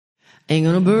Ain't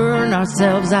gonna burn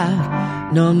ourselves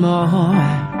out no more.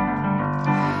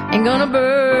 Ain't gonna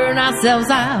burn ourselves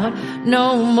out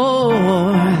no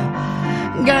more.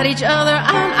 Got each other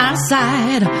on our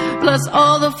side, plus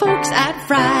all the folks at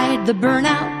Fried, the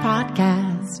Burnout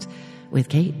Podcast with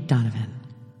Kate Donovan.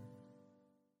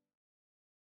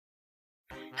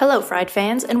 Hello, Fried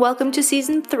fans, and welcome to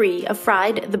Season 3 of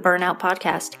Fried, the Burnout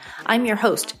Podcast. I'm your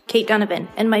host, Kate Donovan,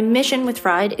 and my mission with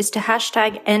Fried is to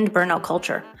hashtag end burnout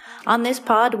culture. On this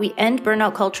pod, we end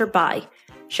burnout culture by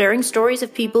sharing stories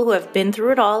of people who have been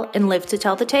through it all and lived to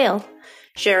tell the tale,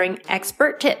 sharing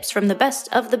expert tips from the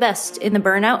best of the best in the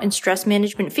burnout and stress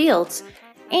management fields,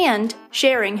 and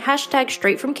sharing hashtag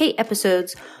Straight From Kate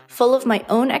episodes full of my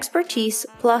own expertise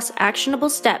plus actionable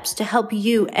steps to help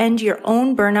you end your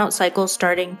own burnout cycle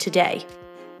starting today.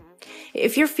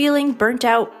 If you're feeling burnt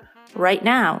out right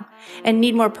now and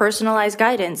need more personalized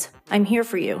guidance, I'm here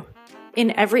for you.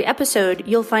 In every episode,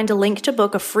 you'll find a link to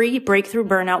book a free breakthrough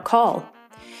burnout call.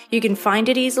 You can find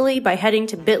it easily by heading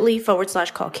to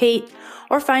bit.ly/callkate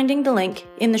or finding the link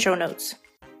in the show notes.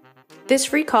 This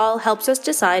free call helps us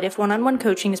decide if one-on-one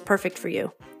coaching is perfect for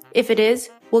you. If it is,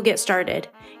 we'll get started.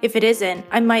 If it isn't,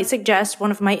 I might suggest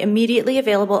one of my immediately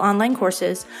available online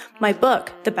courses, my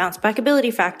book, The Bounce Back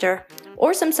Ability Factor,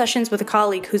 or some sessions with a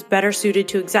colleague who's better suited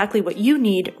to exactly what you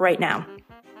need right now.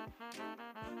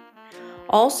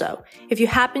 Also, if you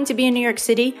happen to be in New York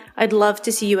City, I'd love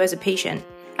to see you as a patient.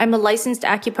 I'm a licensed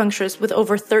acupuncturist with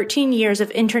over 13 years of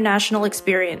international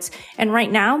experience, and right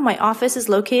now my office is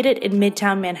located in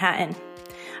Midtown Manhattan.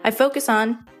 I focus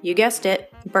on, you guessed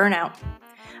it, burnout.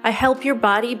 I help your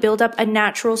body build up a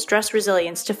natural stress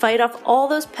resilience to fight off all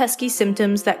those pesky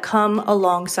symptoms that come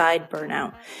alongside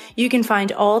burnout. You can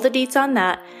find all the deets on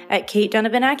that at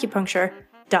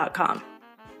katedonovanacupuncture.com.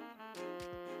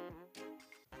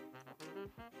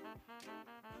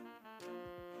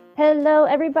 Hello,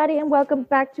 everybody, and welcome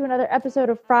back to another episode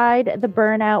of Fried, the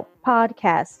Burnout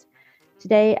Podcast.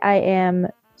 Today, I am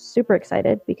super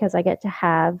excited because I get to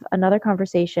have another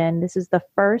conversation. This is the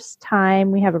first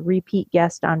time we have a repeat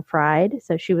guest on Fried.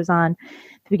 So she was on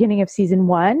the beginning of season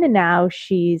 1, and now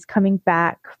she's coming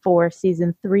back for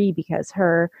season 3 because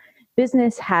her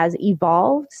business has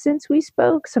evolved since we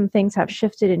spoke. Some things have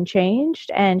shifted and changed,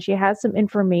 and she has some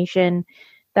information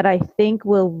that I think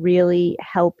will really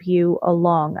help you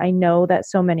along. I know that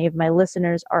so many of my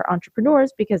listeners are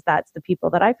entrepreneurs because that's the people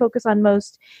that I focus on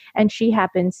most, and she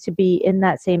happens to be in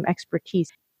that same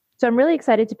expertise. So I'm really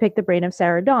excited to pick the brain of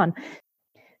Sarah Dawn.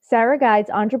 Sarah guides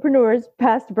entrepreneurs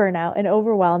past burnout and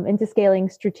overwhelm into scaling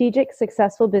strategic,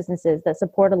 successful businesses that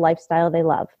support a lifestyle they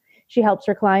love. She helps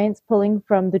her clients pulling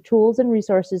from the tools and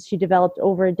resources she developed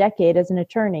over a decade as an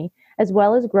attorney, as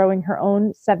well as growing her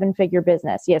own 7-figure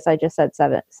business. Yes, I just said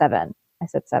seven. I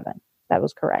said 7. That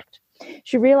was correct.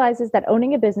 She realizes that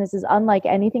owning a business is unlike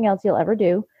anything else you'll ever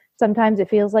do. Sometimes it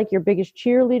feels like your biggest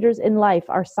cheerleaders in life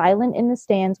are silent in the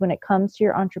stands when it comes to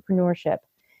your entrepreneurship.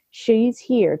 She's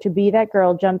here to be that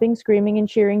girl jumping, screaming, and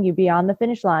cheering you beyond the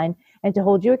finish line and to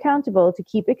hold you accountable to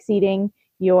keep exceeding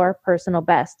your personal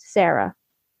best. Sarah.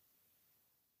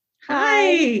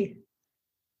 Hi.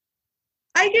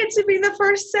 I get to be the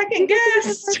first second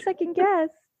guest.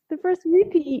 The first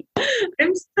repeat.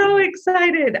 I'm so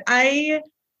excited. I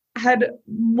had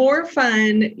more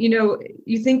fun. You know,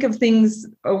 you think of things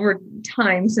over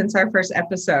time since our first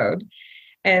episode,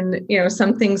 and, you know,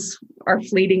 some things are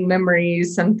fleeting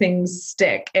memories, some things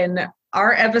stick, and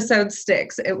our episode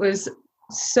sticks. It was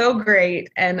so great,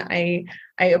 and I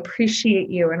appreciate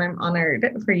you, and I'm honored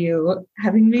for you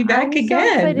having me back again. I'm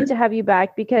so excited to have you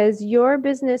back because your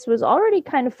business was already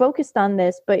kind of focused on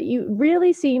this, but you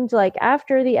really seemed like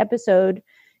after the episode,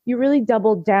 you really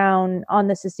doubled down on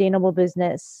the sustainable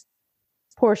business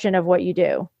portion of what you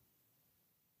do.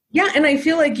 Yeah, and I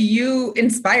feel like you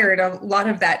inspired a lot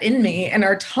of that in me, and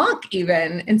our talk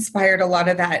even inspired a lot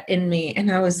of that in me.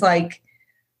 And I was like,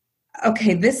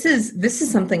 okay, this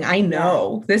is something I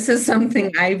know. This is something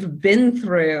I've been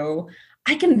through.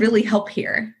 I can really help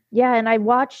here. Yeah, and I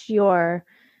watched your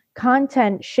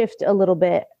content shift a little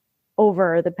bit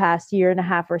over the past year and a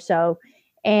half or so,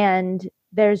 and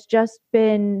there's just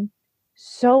been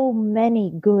so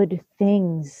many good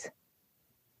things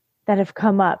that have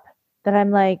come up that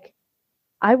I'm like,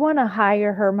 I want to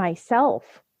hire her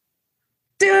myself.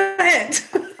 Do it.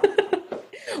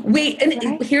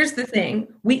 Here's the thing.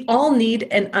 We all need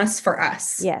an us for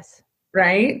us. Yes.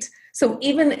 Right? So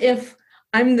even if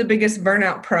I'm the biggest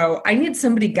burnout pro, I need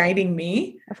somebody guiding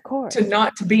me, of course, to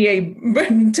not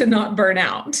burn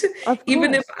out. Of course.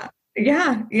 Even if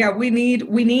Yeah. We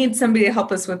need somebody to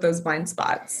help us with those blind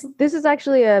spots. This is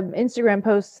actually an Instagram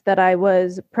post that I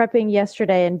was prepping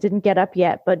yesterday and didn't get up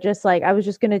yet, but just like I was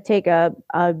just going to take a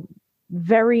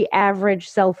very average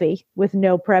selfie with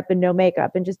no prep and no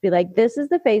makeup and just be like, this is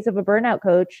the face of a burnout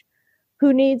coach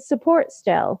who needs support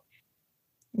still.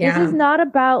 Yeah. This is not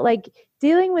about like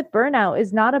dealing with burnout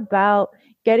is not about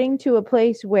getting to a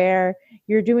place where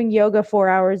you're doing yoga 4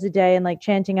 hours a day and like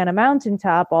chanting on a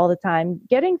mountaintop all the time.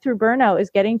 Getting through burnout is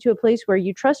getting to a place where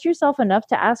you trust yourself enough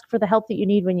to ask for the help that you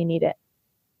need when you need it.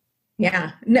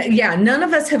 Yeah. None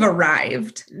of us have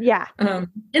arrived. Yeah. And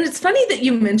it's funny that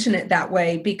you mention it that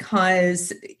way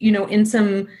because, in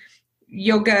some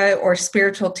yoga or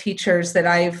spiritual teachers that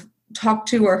I've talked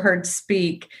to or heard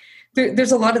speak,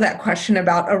 there's a lot of that question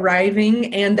about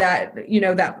arriving and that,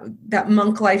 that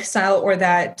monk lifestyle or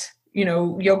that,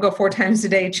 yoga 4 times a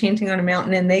day, chanting on a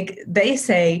mountain. And they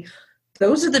say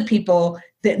those are the people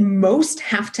that most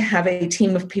have to have a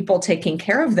team of people taking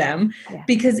care of them. Yeah.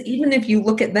 Because even if you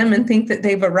look at them and think that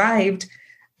they've arrived,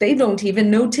 they don't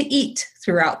even know to eat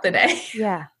throughout the day.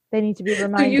 Yeah. They need to be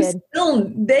reminded.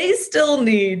 So they still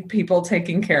need people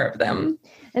taking care of them.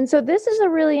 And so this is a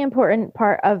really important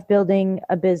part of building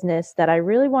a business that I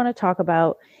really want to talk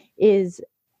about is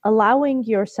allowing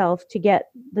yourself to get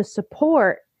the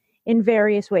support in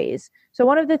various ways. So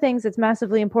one of the things that's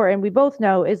massively important, we both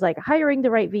know, is like hiring the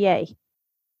right VA.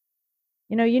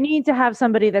 You need to have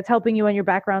somebody that's helping you on your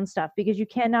background stuff because you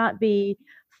cannot be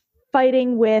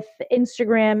fighting with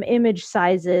Instagram image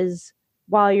sizes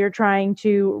while you're trying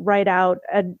to write out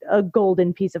a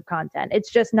golden piece of content.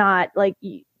 It's just not like,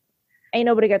 ain't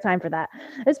nobody got time for that,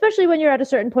 especially when you're at a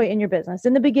certain point in your business.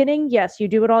 In the beginning, yes, you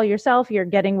do it all yourself. You're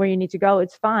getting where you need to go.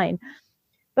 It's fine.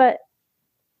 But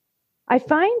I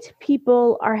find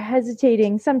people are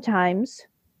hesitating sometimes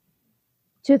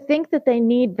to think that they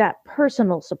need that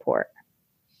personal support.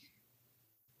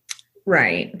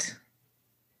 Right.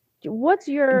 What's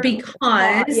your...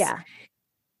 Because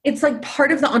it's like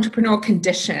part of the entrepreneurial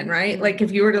condition, right? Like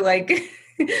if you were to like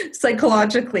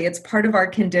psychologically, it's part of our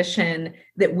condition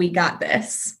that we got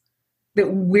this,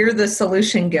 that we're the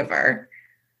solution giver.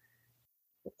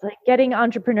 It's like getting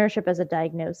entrepreneurship as a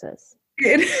diagnosis.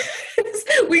 It is.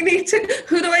 We need to,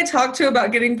 who do I talk to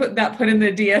about getting put in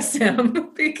the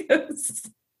DSM? Because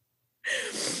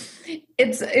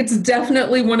it's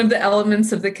definitely one of the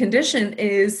elements of the condition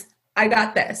is I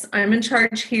got this. I'm in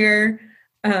charge here.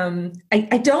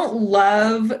 I don't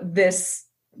love this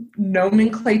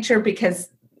nomenclature because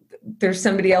there's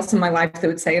somebody else in my life that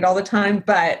would say it all the time,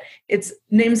 but it's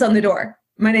names on the door.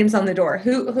 My name's on the door.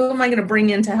 Who am I going to bring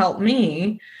in to help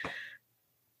me?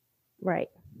 Right.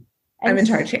 I'm in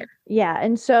charge here. Yeah.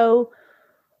 And so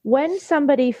when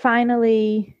somebody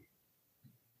finally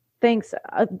thinks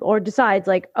or decides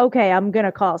like, okay, I'm going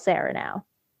to call Sarah now,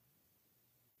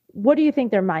 what do you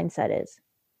think their mindset is?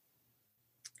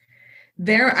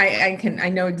 I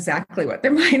know exactly what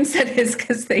their mindset is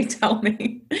because they tell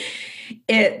me.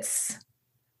 It's,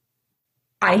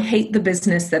 I hate the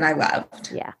business that I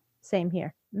loved. Yeah, same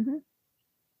here. Mm-hmm.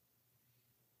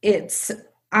 It's,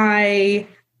 I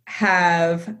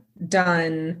have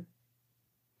done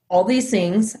all these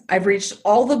things. I've reached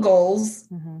all the goals.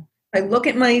 Mm-hmm. I look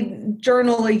at my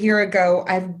journal a year ago.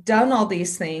 I've done all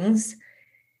these things.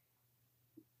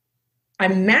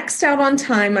 I'm maxed out on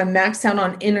time. I'm maxed out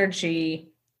on energy.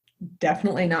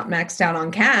 Definitely not maxed out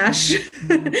on cash,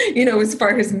 as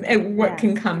far as what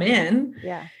can come in.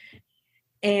 Yeah.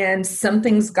 And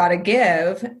something's got to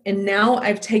give. And now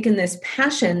I've taken this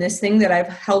passion, this thing that I've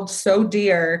held so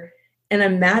dear, and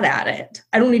I'm mad at it.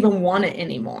 I don't even want it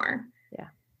anymore. Yeah.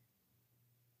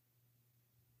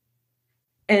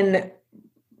 And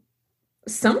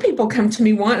some people come to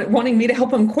me wanting me to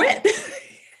help them quit,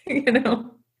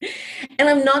 And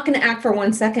I'm not going to act for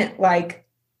 1 second like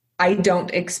I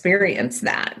don't experience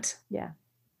that. Yeah.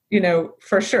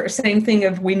 For sure. Same thing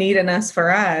of we need an us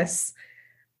for us.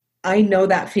 I know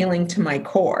that feeling to my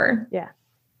core. Yeah.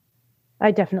 I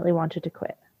definitely wanted to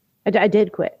quit. I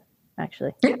did quit,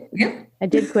 actually. Yeah. I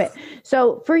did quit.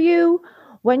 So for you,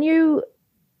 when you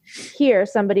hear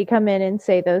somebody come in and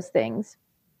say those things,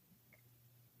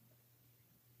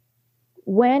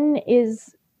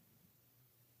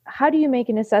 how do you make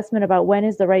an assessment about when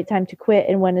is the right time to quit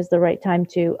and when is the right time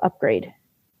to upgrade?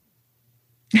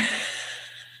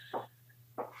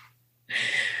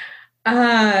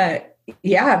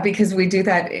 Yeah, because we do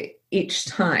that each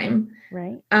time.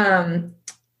 Right.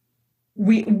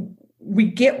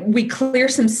 We clear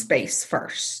some space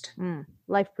first.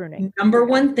 Life pruning. Number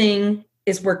one thing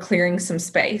is we're clearing some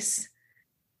space.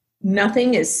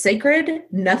 Nothing is sacred.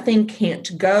 Nothing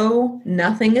can't go.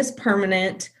 Nothing is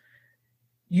permanent.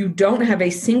 You don't have a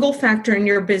single factor in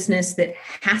your business that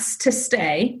has to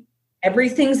stay.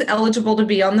 Everything's eligible to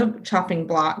be on the chopping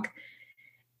block.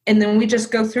 And then we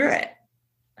just go through it.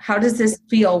 How does this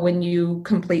feel when you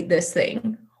complete this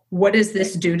thing? What does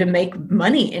this do to make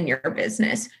money in your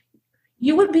business?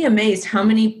 You would be amazed how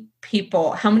many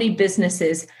people, how many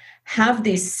businesses have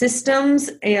these systems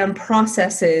and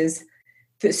processes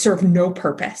that serve no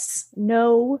purpose.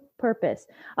 No purpose.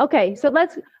 Okay, so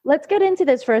let's get into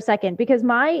this for a second, because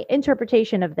my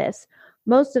interpretation of this,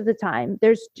 most of the time,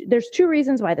 there's two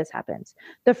reasons why this happens.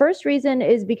 The first reason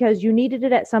is because you needed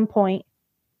it at some point,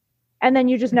 and then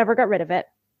you just never got rid of it.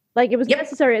 Like it was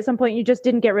necessary at some point, you just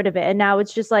didn't get rid of it. And now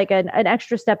it's just like an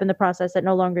extra step in the process that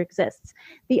no longer exists.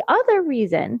 The other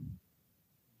reason,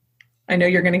 I know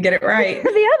you're going to get it right.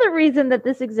 The other reason that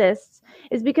this exists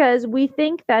is because we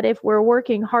think that if we're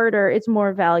working harder, it's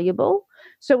more valuable.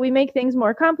 So we make things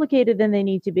more complicated than they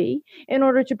need to be in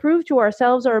order to prove to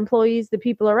ourselves, our employees, the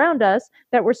people around us,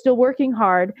 that we're still working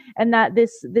hard and that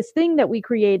this thing that we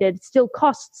created still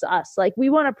costs us. Like we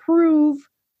want to prove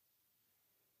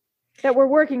that we're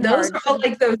working those hard. Are all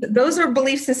like those are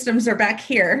belief systems are back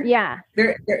here. Yeah.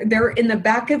 They're in the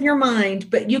back of your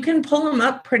mind, but you can pull them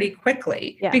up pretty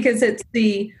quickly because it's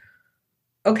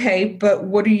okay, but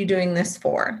what are you doing this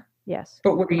for? Yes.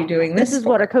 But what are you doing this for? This is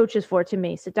what a coach is for to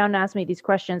me. Sit down and ask me these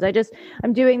questions.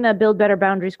 I'm doing the Build Better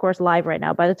Boundaries course live right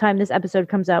now. By the time this episode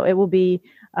comes out, it will be,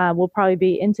 we'll probably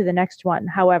be into the next one.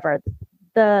 However,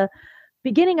 the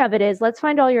beginning of it is, let's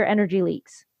find all your energy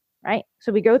leaks. Right?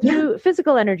 So we go through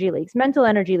physical energy leaks, mental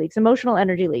energy leaks, emotional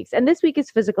energy leaks. And this week is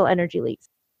physical energy leaks.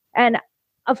 And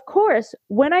of course,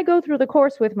 when I go through the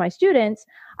course with my students,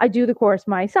 I do the course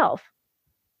myself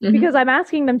because I'm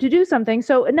asking them to do something.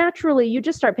 So naturally, you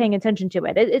just start paying attention to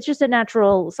it. It's just a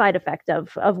natural side effect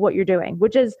of what you're doing,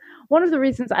 which is one of the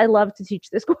reasons I love to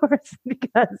teach this course,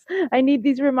 because I need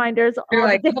these reminders. You're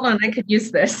like, hold on, I could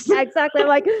use this. Yeah, exactly. I'm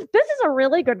like, this is a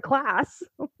really good class.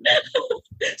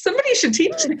 Somebody should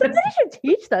teach this. Somebody should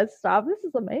teach this stuff. This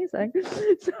is amazing.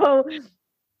 So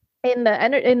in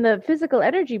the physical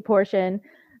energy portion,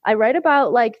 I write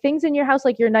about like things in your house,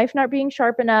 like your knife not being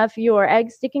sharp enough, your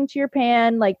eggs sticking to your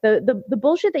pan, like the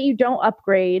bullshit that you don't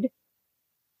upgrade,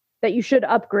 that you should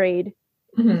upgrade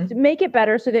to make it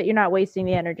better so that you're not wasting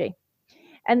the energy.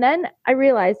 And then I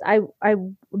realized I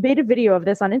made a video of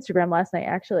this on Instagram last night,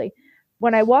 actually.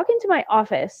 When I walk into my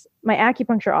office, my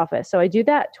acupuncture office, so I do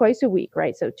that twice a week,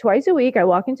 right? So twice a week, I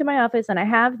walk into my office and I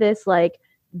have this like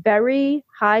very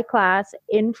high class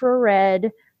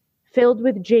infrared filled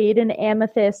with jade and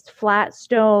amethyst, flat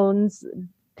stones,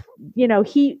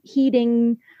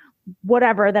 heating,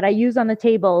 whatever that I use on the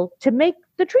table to make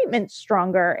the treatment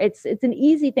stronger. It's an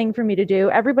easy thing for me to do.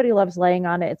 Everybody loves laying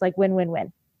on it. It's like win, win,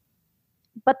 win.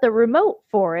 But the remote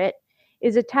for it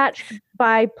is attached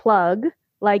by plug.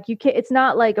 Like it's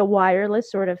not like a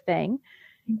wireless sort of thing.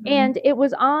 And it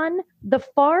was on the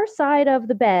far side of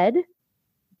the bed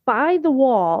by the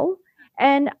wall.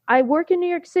 And I work in New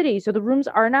York City, so the rooms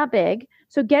are not big.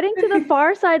 So getting to the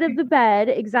far side of the bed,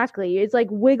 exactly, it's like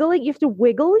wiggling. You have to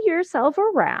wiggle yourself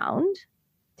around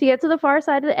to get to the far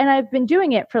side and I've been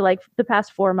doing it for like the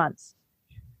past 4 months.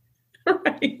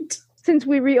 Right. Since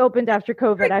we reopened after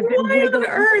COVID, like, I've been why on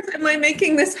earth am I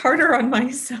making this harder on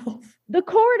myself? The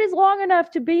cord is long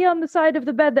enough to be on the side of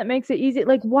the bed that makes it easy.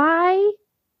 Like, why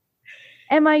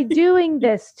am I doing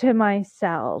this to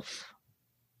myself?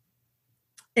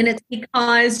 And it's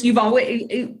because you've always,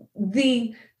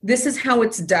 this is how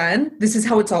it's done. This is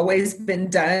how it's always been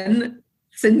done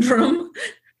syndrome.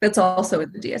 That's also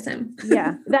in the DSM.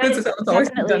 Yeah. This is how it's always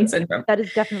been done syndrome. That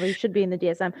is definitely should be in the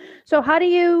DSM. So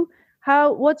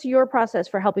what's your process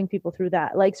for helping people through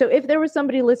that? Like, so if there was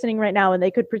somebody listening right now and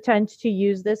they could pretend to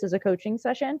use this as a coaching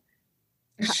session.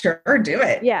 Sure. Do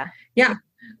it. Yeah. Yeah.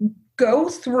 Go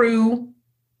through,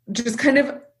 just kind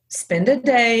of spend a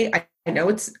day. I know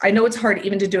it's hard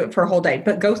even to do it for a whole day,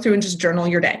 but go through and just journal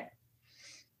your day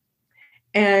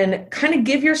and kind of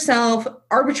give yourself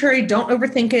arbitrary, don't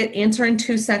overthink it, answer in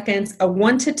 2 seconds, a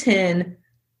 1 to 10.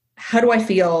 How do I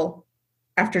feel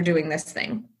after doing this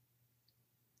thing?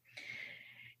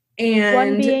 And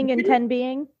 1 being and 10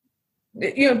 being?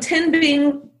 10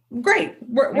 being great,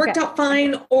 worked out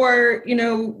fine, or,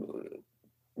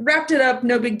 wrapped it up,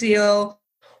 no big deal.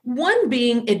 1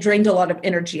 being it drained a lot of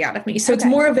energy out of me. So it's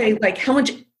more of a, like, how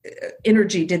much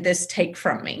energy did this take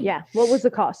from me? Yeah. What was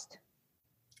the cost?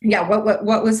 Yeah.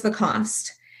 What was the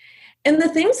cost? And the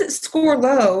things that score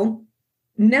low,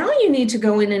 now you need to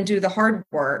go in and do the hard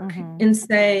work and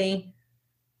say,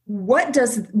 what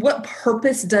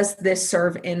purpose does this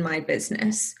serve in my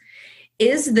business?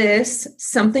 Is this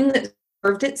something that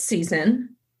served its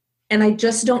season and I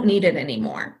just don't need it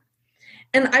anymore.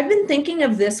 And I've been thinking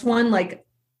of this one, like,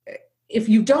 if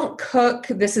you don't cook,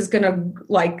 this is going to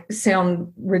like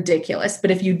sound ridiculous, but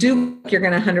if you do, you're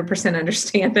going to 100%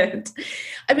 understand it.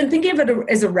 I've been thinking of it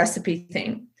as a recipe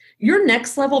thing. Your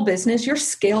next level business, your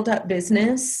scaled up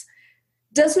business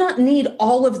does not need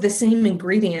all of the same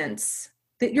ingredients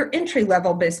that your entry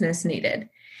level business needed.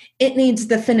 It needs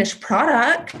the finished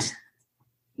product,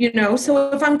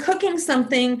 so if I'm cooking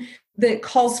something that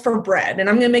calls for bread and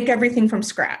I'm going to make everything from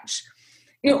scratch,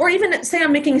 or even say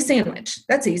I'm making a sandwich.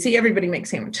 That's easy. Everybody makes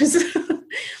sandwiches.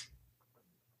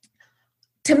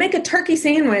 To make a turkey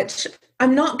sandwich,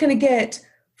 I'm not going to get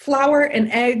flour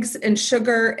and eggs and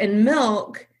sugar and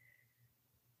milk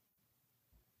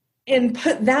and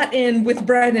put that in with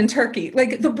bread and turkey.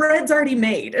 Like, the bread's already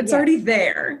made. It's already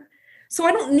there. So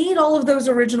I don't need all of those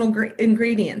original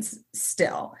ingredients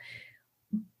still.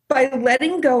 By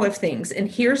letting go of things, and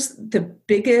here's the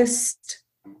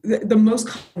most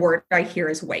common word I hear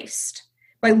is waste.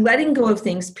 By letting go of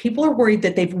things, people are worried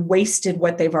that they've wasted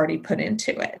what they've already put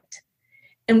into it.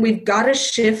 And we've got to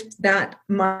shift that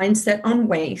mindset on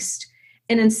waste.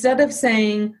 And instead of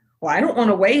saying, well, I don't want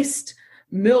to waste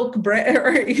milk, bread,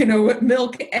 or,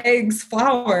 milk, eggs,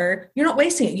 flour, you're not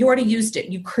wasting it. You already used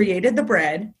it. You created the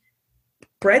bread.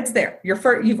 Bread's there. You've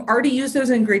already used those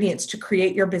ingredients to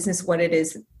create your business what it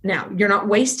is now. You're not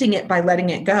wasting it by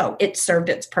letting it go. It served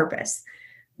its purpose.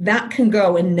 That can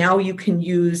go, and now you can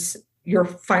use your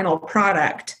final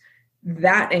product,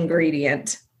 that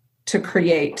ingredient, to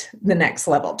create the next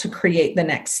level, to create the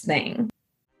next thing.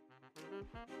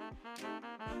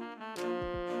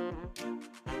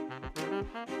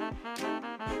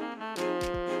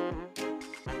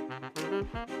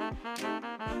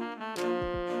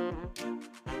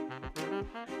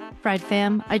 Fried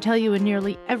fam, I tell you in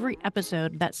nearly every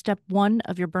episode that step one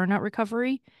of your burnout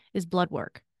recovery is blood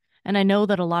work. And I know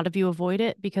that a lot of you avoid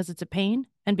it because it's a pain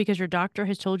and because your doctor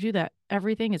has told you that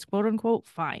everything is quote unquote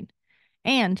fine.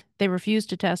 And they refuse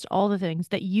to test all the things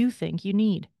that you think you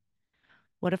need.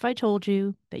 What if I told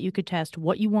you that you could test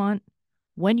what you want,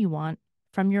 when you want,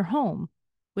 from your home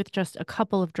with just a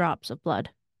couple of drops of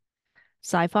blood?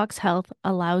 Cyfox Health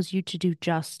allows you to do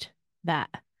just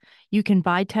that. You can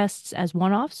buy tests as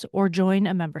one-offs or join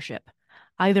a membership.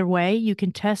 Either way, you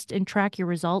can test and track your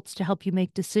results to help you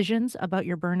make decisions about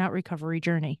your burnout recovery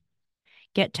journey.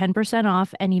 Get 10%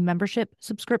 off any membership,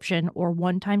 subscription, or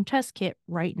one-time test kit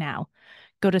right now.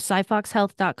 Go to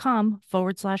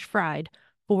cyfoxhealth.com/fried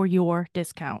for your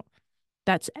discount.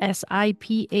 That's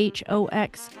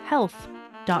SIPHOX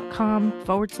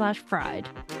health.com/fried.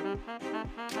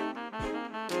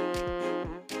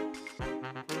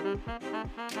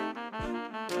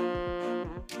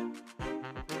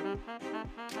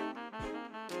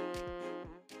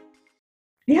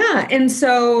 Yeah. And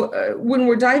so when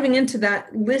we're diving into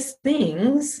that list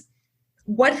things,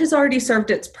 what has already served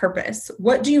its purpose?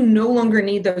 What do you no longer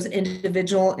need those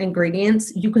individual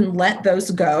ingredients? You can let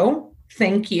those go.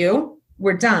 Thank you.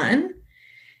 We're done.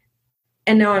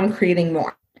 And now I'm creating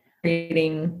more,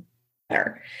 creating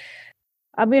better.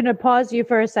 I'm going to pause you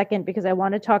for a second because I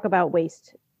want to talk about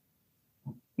waste.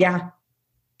 Yeah.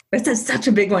 This is such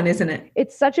a big one, isn't it?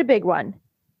 It's such a big one.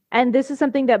 And this is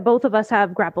something that both of us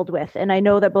have grappled with. And I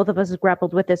know that both of us have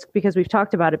grappled with this because we've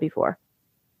talked about it before.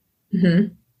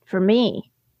 Mm-hmm. For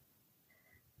me,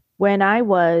 when I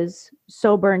was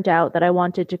so burnt out that I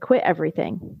wanted to quit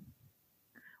everything,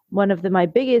 one of my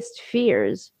biggest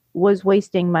fears was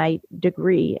wasting my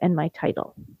degree and my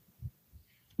title.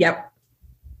 Yep.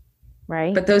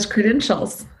 Right? But those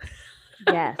credentials.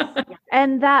 Yes.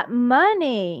 And that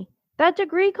money, that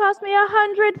degree cost me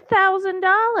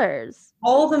 $100,000.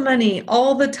 All the money,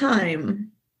 all the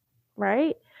time.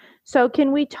 Right? So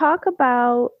can we talk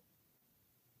about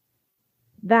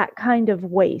that kind of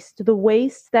waste, the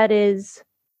waste that is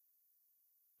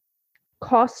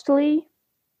costly?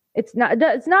 It's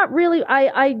not really,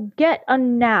 I get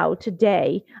now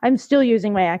today, I'm still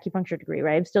using my acupuncture degree,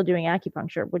 right? I'm still doing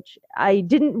acupuncture, which I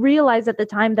didn't realize at the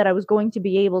time that I was going to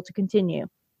be able to continue.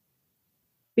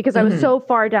 Because I was so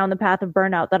far down the path of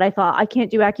burnout that I thought, I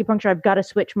can't do acupuncture. I've got to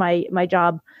switch my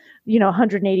job,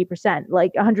 180%,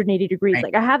 like 180 degrees. Right.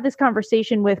 Like, I have this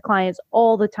conversation with clients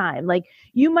all the time. Like,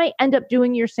 you might end up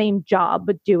doing your same job,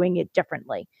 but doing it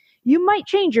differently. You might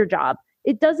change your job.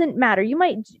 It doesn't matter. You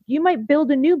might build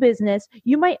a new business.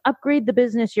 You might upgrade the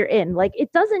business you're in. Like,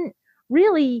 it doesn't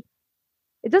really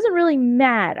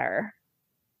matter.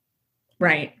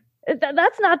 Right.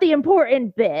 That's not the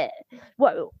important bit.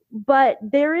 But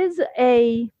there is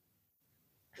a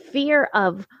fear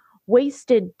of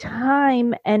wasted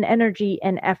time and energy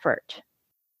and effort.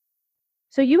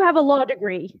 So you have a law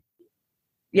degree.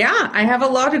 Yeah, I have a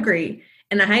law degree.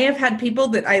 And I have had people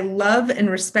that I love and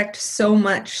respect so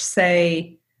much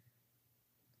say,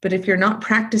 but if you're not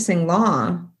practicing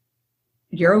law,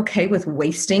 you're okay with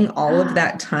wasting all of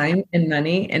that time and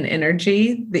money and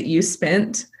energy that you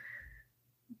spent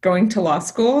going to law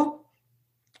school.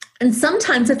 And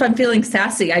sometimes if I'm feeling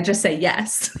sassy, I just say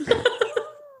yes.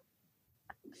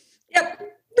 Yep.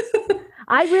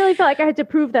 I really felt like I had to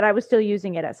prove that I was still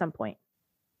using it at some point.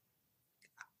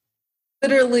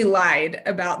 Literally lied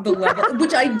about the level,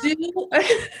 which I do.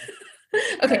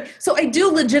 Okay. So I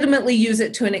do legitimately use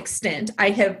it to an extent.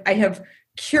 I have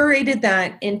curated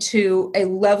that into a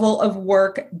level of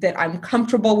work that I'm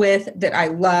comfortable with, that I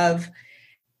love.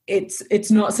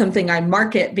 It's not something I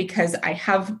market because I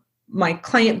have my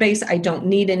client base I don't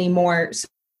need anymore. So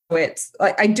it's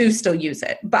like, I do still use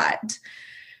it, but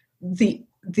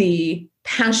the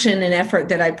passion and effort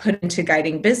that I put into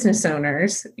guiding business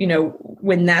owners,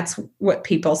 when that's what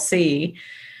people see,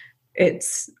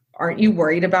 aren't you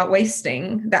worried about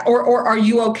wasting that? Or are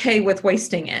you okay with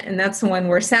wasting it? And that's the one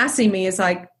where sassy me is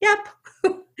like, yep.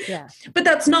 Yeah. But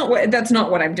that's not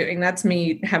what I'm doing. That's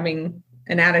me having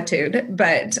an attitude.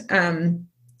 But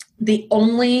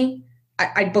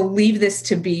I believe this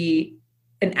to be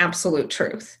an absolute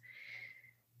truth.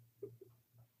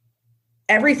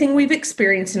 Everything we've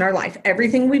experienced in our life,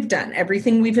 everything we've done,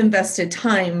 everything we've invested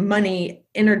time, money,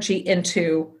 energy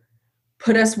into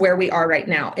put us where we are right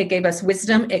now. It gave us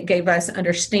wisdom. It gave us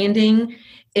understanding.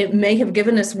 It may have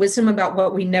given us wisdom about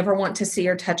what we never want to see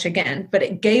or touch again, but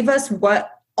it gave us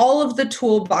all of the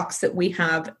toolbox that we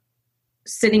have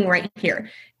sitting right here.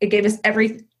 It gave us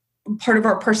every part of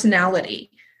our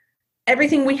personality.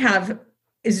 Everything we have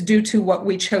is due to what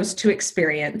we chose to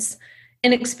experience,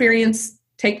 and experience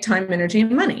take time, energy,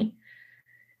 and money.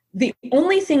 The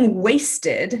only thing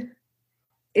wasted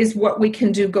is what we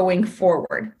can do going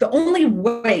forward. The only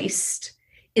waste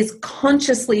is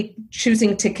consciously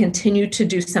choosing to continue to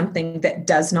do something that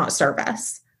does not serve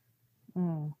us.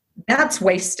 That's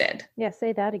wasted. Yeah,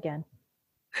 say that again.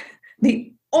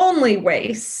 The only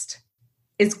waste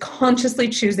is consciously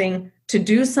choosing to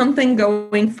do something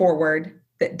going forward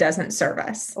that doesn't serve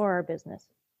us. Or our business.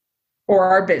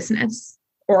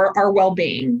 Or our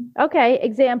well-being. Okay,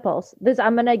 examples.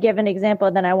 I'm going to give an example,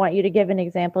 then I want you to give an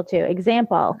example too.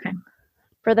 Example. Okay.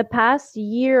 For the past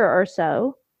year or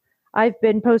so, I've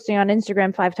been posting on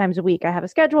Instagram 5 times a week. I have a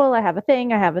schedule, I have a thing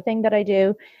that I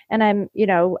do. And I'm,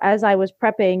 as I was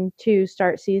prepping to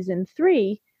start season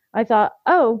 3, I thought,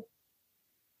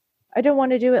 I don't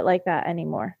want to do it like that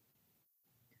anymore.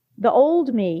 The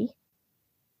old me,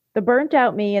 the burnt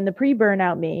out me and the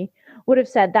pre-burnout me would have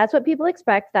said, that's what people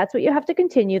expect. That's what you have to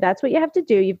continue. That's what you have to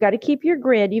do. You've got to keep your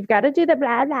grid. You've got to do the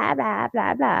blah, blah, blah,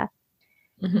 blah, blah.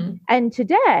 Mm-hmm. And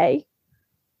today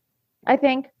I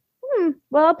think,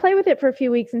 well, I'll play with it for a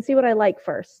few weeks and see what I like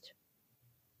first.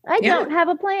 I don't have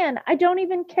a plan. I don't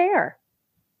even care.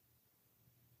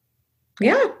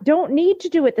 Yeah. Don't need to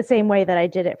do it the same way that I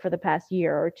did it for the past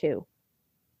year or 2.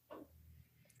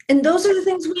 And those are the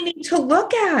things we need to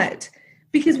look at.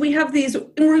 Because we have these, and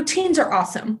routines are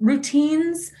awesome.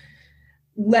 Routines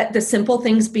let the simple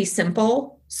things be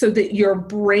simple so that your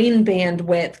brain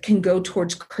bandwidth can go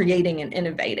towards creating and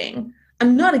innovating.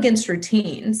 I'm not against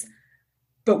routines,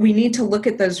 but we need to look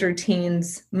at those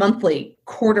routines monthly,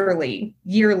 quarterly,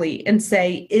 yearly, and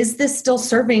say, is this still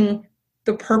serving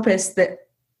the purpose that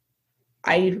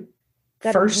it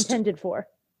was intended for?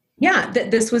 Yeah, that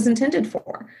this was intended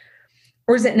for.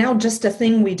 Or is it now just a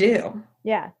thing we do?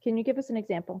 Yeah. Can you give us an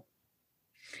example?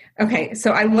 Okay.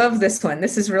 So I love this one.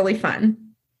 This is really fun.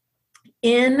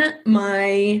 In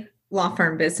my law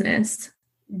firm business,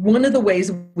 one of the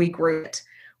ways we grew it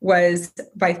was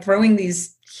by throwing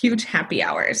these huge happy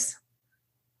hours.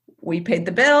 We paid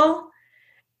the bill,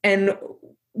 and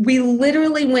we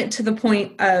literally went to the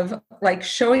point of like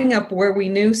showing up where we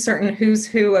knew certain who's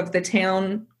who of the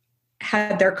town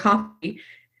had their coffee,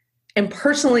 and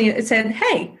personally it said,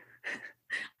 hey,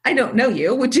 I don't know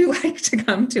you. Would you like to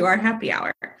come to our happy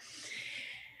hour?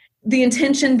 The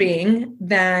intention being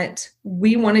that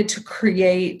we wanted to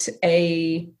create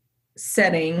a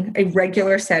setting, a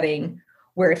regular setting,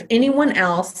 where if anyone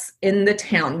else in the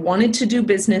town wanted to do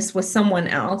business with someone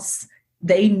else,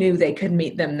 they knew they could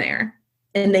meet them there.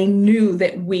 And they knew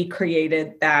that we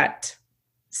created that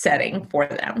setting for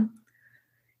them.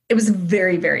 It was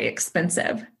very, very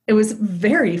expensive. It was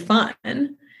very fun.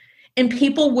 And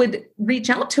people would reach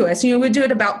out to us. We'd do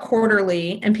it about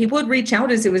quarterly, and people would reach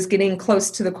out as it was getting close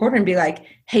to the quarter and be like,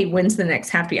 hey, when's the next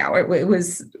happy hour? It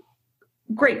was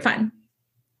great fun.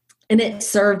 And it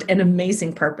served an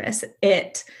amazing purpose.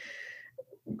 It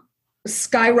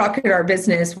skyrocket our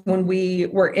business when we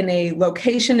were in a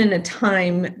location and a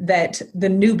time that the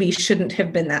newbie shouldn't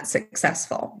have been that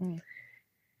successful.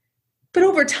 But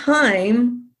over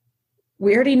time,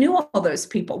 we already knew all those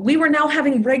people. We were now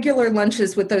having regular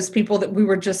lunches with those people that we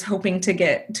were just hoping to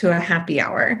get to a happy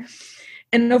hour.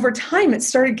 And over time, it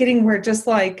started getting where just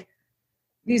like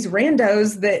these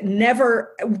randos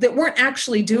that weren't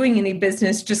actually doing any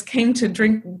business just came to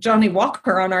drink Johnny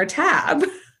Walker on our tab.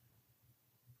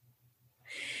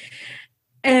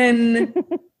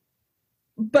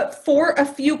 But for a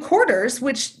few quarters,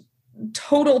 which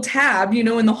total tab,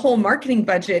 in the whole marketing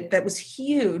budget, that was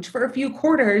huge. For a few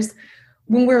quarters,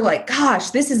 when we're like,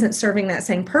 gosh, this isn't serving that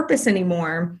same purpose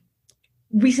anymore,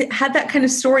 we had that kind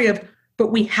of story of, but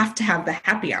we have to have the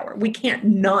happy hour. We can't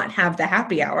not have the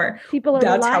happy hour. People are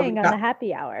relying on the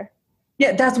happy hour.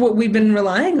 Yeah, that's what we've been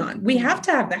relying on. We have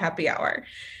to have the happy hour.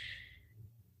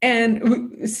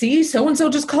 And see, so-and-so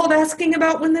just called asking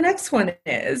about when the next one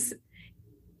is.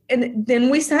 And then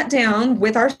we sat down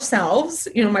with ourselves,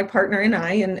 my partner and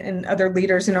I and other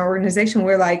leaders in our organization.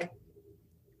 We're like,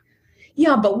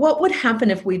 yeah, but what would happen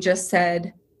if we just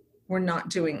said, we're not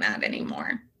doing that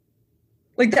anymore?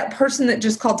 Like that person that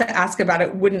just called to ask about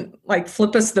it wouldn't like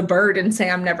flip us the bird and say,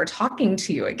 I'm never talking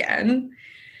to you again.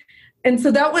 And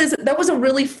so that was a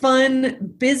really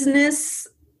fun business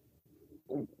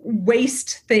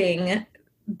waste thing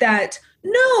that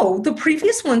the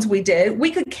previous ones we did, we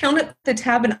could count at the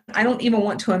tab, and I don't even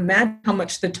want to imagine how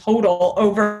much the total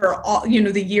over all,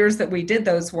 the years that we did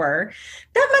those were.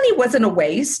 That money wasn't a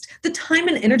waste. The time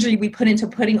and energy we put into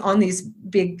putting on these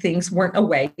big things weren't a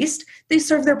waste. They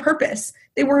served their purpose.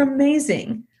 They were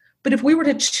amazing. But if we were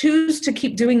to choose to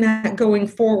keep doing that going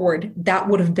forward, that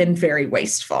would have been very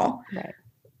wasteful. Right.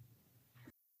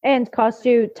 And cost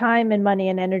you time and money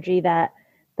and energy that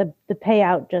the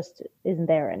payout just isn't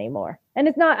there anymore. And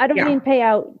it's not, I don't mean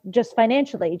payout just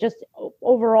financially, just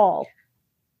overall.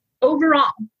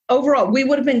 Overall, we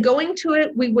would have been going to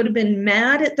it. We would have been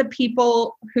mad at the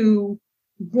people who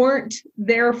weren't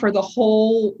there for the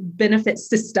whole benefit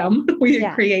system we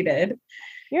had created.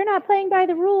 You're not playing by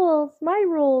the rules, my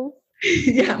rules.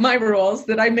 Yeah, my rules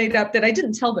that I made up that I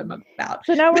didn't tell them about.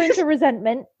 So now we're into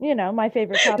resentment, my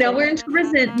favorite topic. Now we're into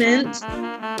resentment.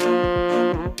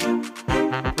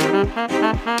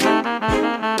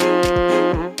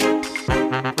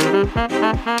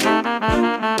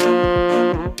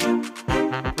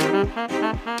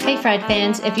 Hey Fried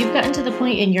fans, if you've gotten to the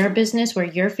point in your business where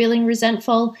you're feeling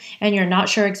resentful and you're not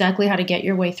sure exactly how to get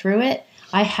your way through it,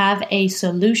 I have a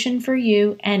solution for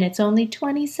you, and it's only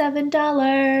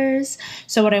 $27.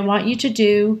 So what I want you to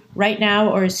do right now,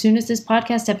 or as soon as this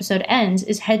podcast episode ends,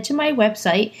 is head to my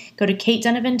website, go to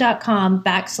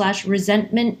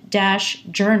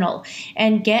katedonovan.com/resentment-journal,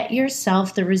 and get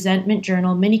yourself the Resentment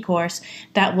Journal mini course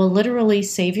that will literally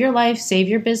save your life, save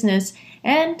your business,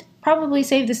 and probably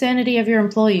save the sanity of your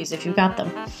employees if you've got them.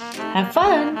 Have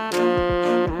fun!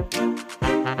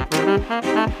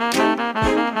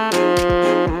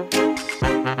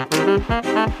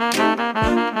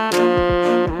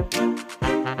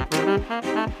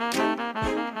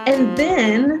 And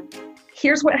then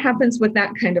here's what happens with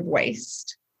that kind of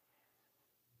waste.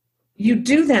 You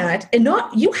do that and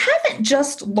you haven't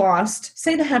just lost,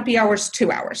 say the happy hour's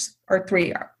 2 hours or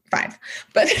 3 or 5,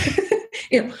 but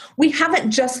we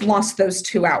haven't just lost those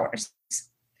 2 hours.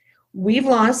 We've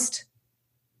lost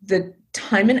the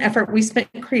time and effort we spent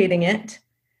creating it.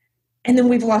 And then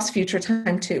we've lost future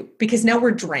time too, because now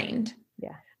we're drained.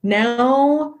 Yeah.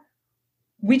 Now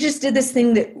we just did this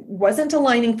thing that wasn't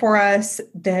aligning for us,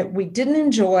 that we didn't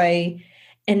enjoy.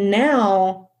 And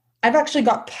now I've actually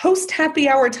got post happy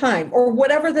hour time, or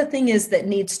whatever the thing is that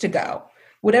needs to go,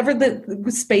 whatever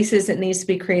the space is that needs to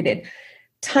be created.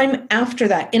 Time after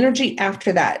that, energy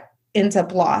after that ends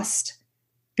up lost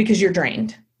because you're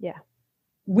drained. Yeah.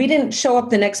 We didn't show up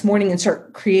the next morning and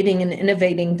start creating and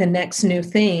innovating the next new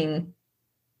thing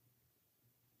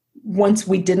once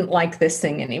we didn't like this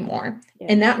thing anymore. Yeah.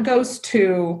 And that goes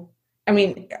to,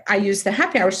 I use the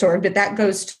happy hour story, but that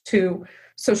goes to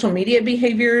social media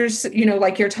behaviors,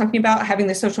 like you're talking about, having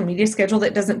the social media schedule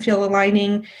that doesn't feel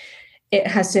aligning. It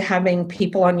has to having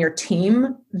people on your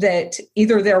team that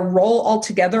either their role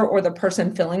altogether or the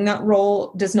person filling that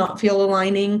role does not feel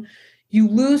aligning. You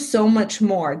lose so much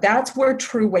more. That's where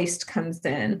true waste comes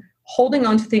in. Holding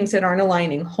on to things that aren't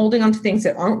aligning, holding on to things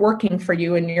that aren't working for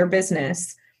you in your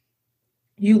business.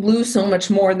 You lose so much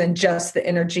more than just the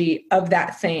energy of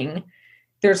that thing.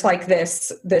 There's like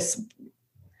this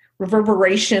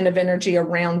reverberation of energy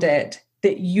around it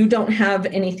that you don't have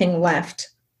anything left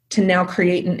to now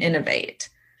create and innovate.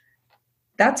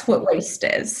 That's what waste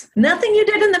is. Nothing you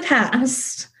did in the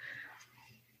past.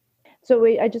 So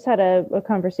I just had a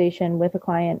conversation with a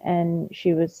client, and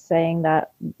she was saying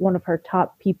that one of her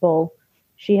top people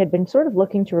she had been sort of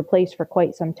looking to replace for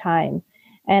quite some time.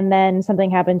 And then something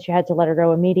happened. She had to let her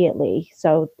go immediately.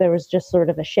 So there was just sort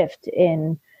of a shift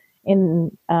in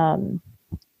the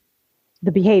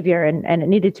behavior, and it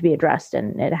needed to be addressed,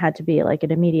 and it had to be like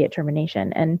an immediate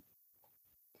termination. And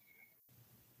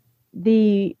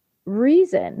the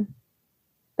reason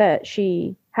that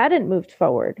she hadn't moved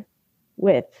forward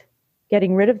with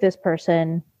getting rid of this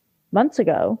person months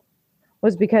ago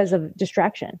was because of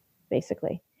distraction,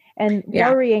 basically, and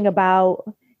worrying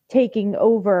about taking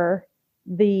over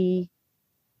the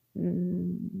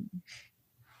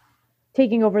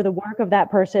work of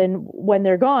that person when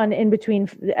they're gone in between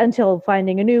until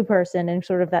finding a new person, and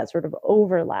sort of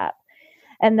overlap.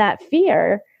 And that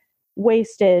fear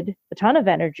wasted a ton of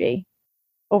energy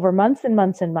over months and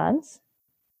months and months,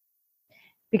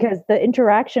 because the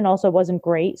interaction also wasn't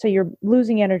great. So you're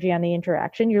losing energy on the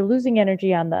interaction, you're losing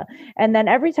energy on and then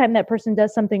every time that person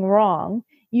does something wrong,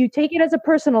 you take it as a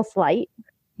personal slight.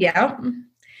 Yeah.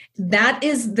 That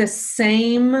is the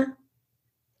same.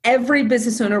 Every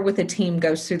business owner with a team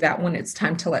goes through that when it's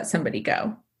time to let somebody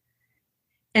go.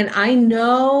 And I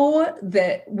know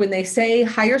that when they say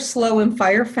hire slow and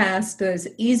fire fast, it's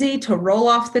easy to roll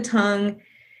off the tongue.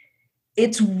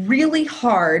 It's really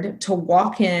hard to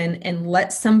walk in and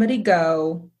let somebody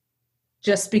go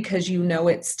just because you know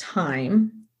it's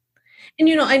time.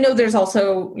 And, I know there's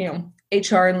also,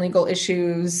 HR and legal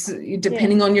issues,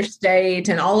 depending on your state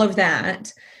and all of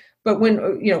that. But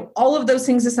when, all of those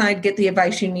things aside, get the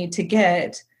advice you need to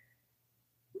get.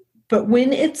 But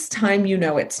when it's time,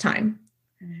 it's time.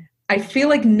 I feel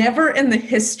like never in the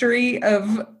history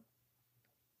of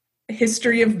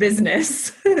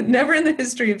business, never in the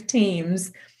history of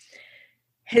teams,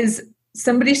 has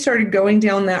somebody started going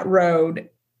down that road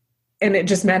and it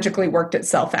just magically worked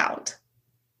itself out.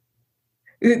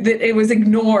 That it was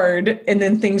ignored and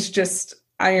then things just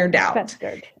ironed out.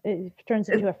 Festered. It turns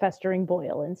into a festering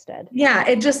boil instead. Yeah,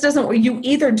 it just doesn't. You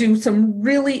either do some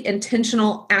really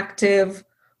intentional, active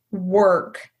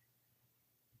work,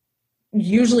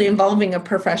 usually involving a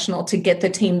professional, to get the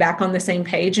team back on the same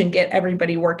page and get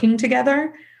everybody working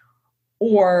together,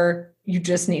 or you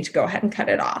just need to go ahead and cut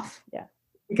it off. Yeah.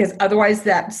 Because otherwise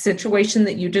that situation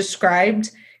that you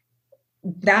described,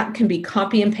 that can be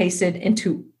copy and pasted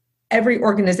into every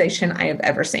organization I have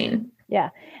ever seen. Yeah.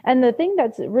 And the thing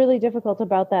that's really difficult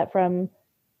about that from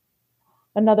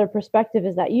another perspective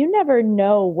is that you never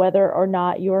know whether or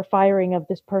not your firing of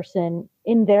this person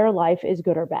in their life is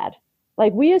good or bad.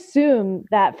 Like, we assume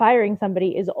that firing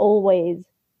somebody is always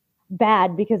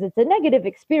bad because it's a negative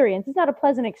experience. It's not a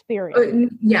pleasant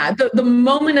experience. The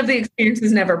moment of the experience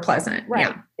is never pleasant. Right.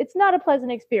 Yeah. It's not a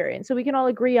pleasant experience. So we can all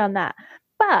agree on that.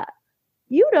 But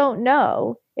you don't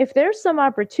know if there's some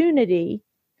opportunity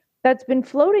that's been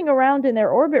floating around in their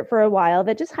orbit for a while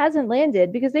that just hasn't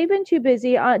landed because they've been too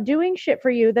busy doing shit for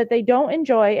you that they don't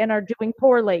enjoy and are doing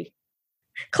poorly.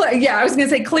 Yeah, I was going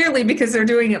to say clearly because they're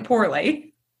doing it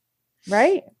poorly.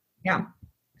 Right? Yeah.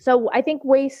 So I think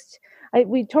waste,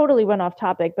 we totally went off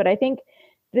topic, but I think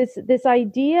this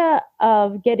idea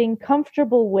of getting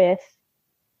comfortable with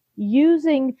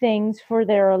using things for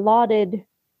their allotted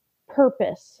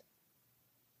purpose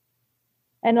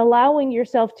and allowing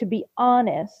yourself to be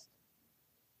honest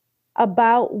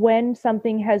about when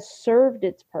something has served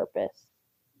its purpose.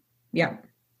 Yeah.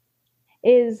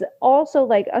 Is also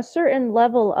like a certain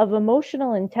level of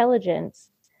emotional intelligence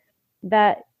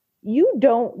that you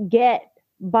don't get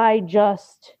by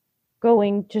just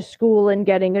going to school and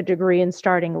getting a degree and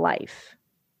starting life.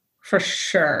 For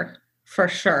sure. For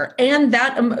sure. And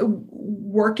that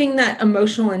working that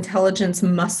emotional intelligence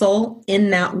muscle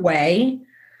in that way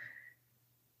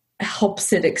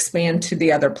helps it expand to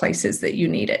the other places that you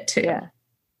need it to. Yeah.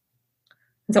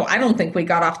 So I don't think we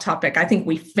got off topic. I think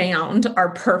we found our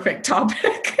perfect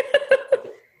topic.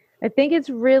 I think it's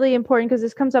really important because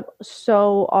this comes up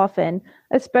so often,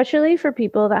 especially for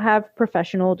people that have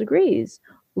professional degrees,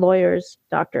 lawyers,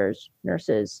 doctors,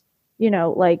 nurses,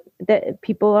 like that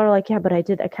people are like, yeah, but I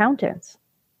did accountants.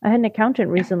 I had an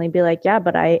accountant recently be like, yeah,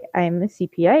 but I'm a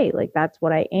CPA. Like, that's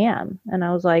what I am. And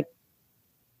I was like,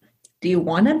 do you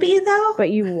want to be though? But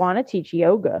you want to teach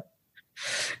yoga.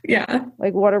 Yeah.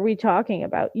 Like, what are we talking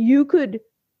about? You could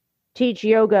teach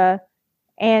yoga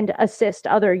and assist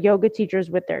other yoga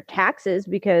teachers with their taxes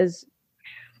because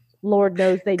Lord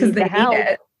knows they need the help. Need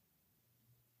it.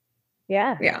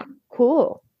 Yeah. Yeah.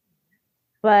 Cool.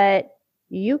 But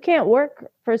you can't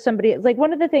work for somebody. Like,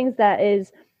 one of the things that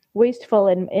is wasteful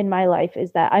in my life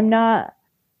is that I'm not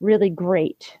really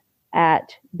great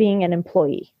at being an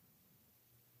employee.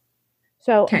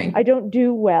 So I don't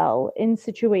do well in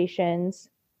situations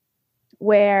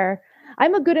where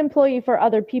I'm a good employee for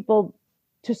other people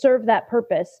to serve that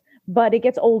purpose, but it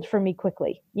gets old for me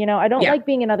quickly. You know, I don't like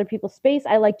being in other people's space.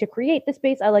 I like to create the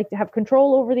space. I like to have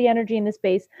control over the energy in the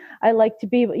space. I like to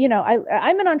be, you know,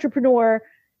 I'm an entrepreneur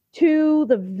to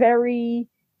the very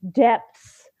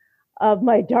depths of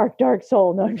my dark, dark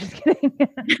soul. No, I'm just kidding.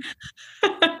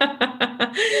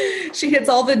 She hits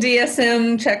all the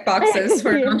DSM check boxes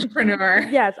for an entrepreneur.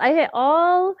 Yes, I hit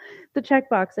all the check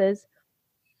boxes.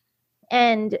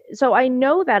 And so I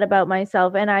know that about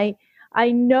myself. And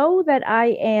I know that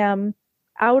I am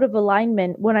out of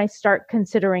alignment when I start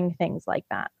considering things like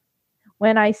that.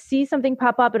 When I see something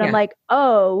pop up and I'm like,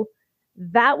 oh,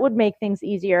 that would make things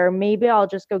easier. Maybe I'll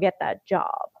just go get that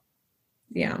job.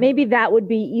 Yeah. Maybe that would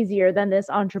be easier than this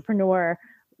entrepreneur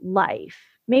life.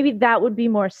 Maybe that would be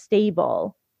more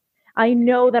stable. I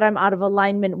know that I'm out of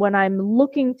alignment when I'm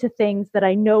looking to things that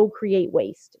I know create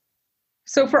waste.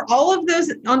 So for all of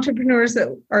those entrepreneurs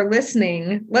that are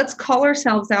listening, let's call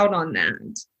ourselves out on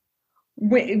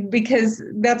that. Because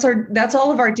that's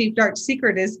all of our deep, dark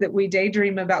secret is that we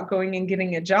daydream about going and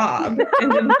getting a job.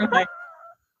 And then we're like,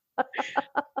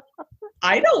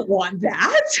 I don't want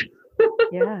that.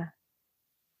 Yeah.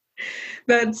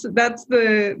 That's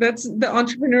the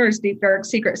entrepreneur's deep, dark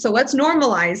secret. So let's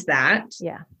normalize that.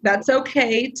 Yeah. That's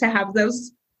okay to have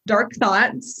those dark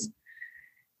thoughts.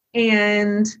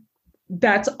 And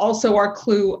that's also our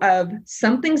clue of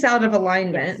something's out of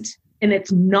alignment. Yes. And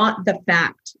it's not the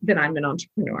fact that I'm an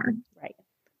entrepreneur. Right.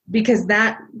 Because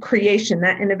that creation,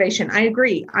 that innovation, I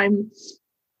agree.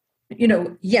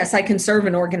 Yes, I can serve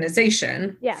an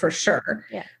organization for sure.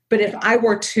 Yeah. But if I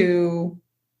were to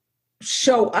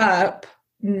show up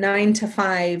 9 to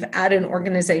 5 at an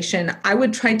organization, I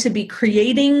would try to be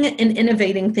creating and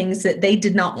innovating things that they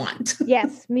did not want.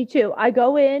 Yes, me too. I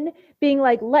go in being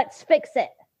like, let's fix it.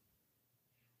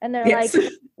 And they're like,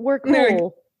 we're cool.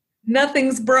 Like,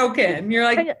 nothing's broken. You're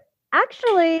like,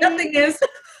 actually, nothing is.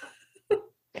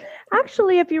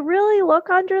 Actually, if you really look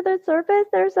under the surface,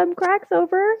 there's some cracks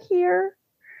over here.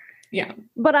 Yeah.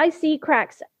 But I see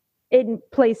cracks in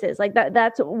places like that.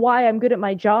 That's why I'm good at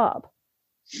my job.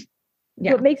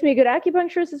 Yeah. What makes me a good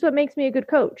acupuncturist is what makes me a good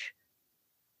coach.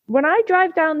 When I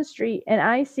drive down the street and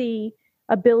I see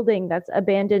a building that's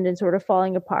abandoned and sort of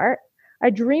falling apart, I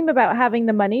dream about having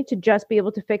the money to just be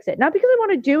able to fix it. Not because I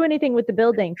want to do anything with the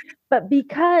building, but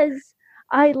because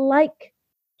I like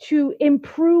to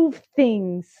improve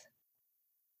things.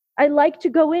 I like to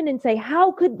go in and say,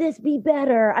 how could this be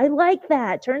better? I like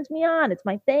that. It turns me on. It's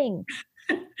my thing.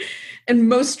 And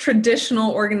most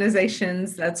traditional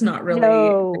organizations, that's not really.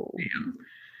 No.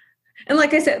 And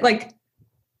like I said, like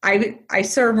I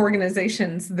serve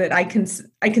organizations that I can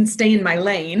stay in my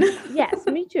lane. Yes,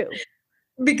 me too.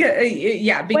 Because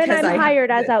when I'm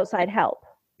hired as outside help.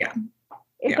 Yeah.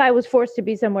 If I was forced to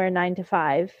be somewhere 9 to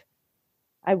 5,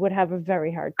 I would have a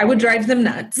very hard time. I would drive them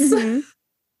nuts. Mm-hmm.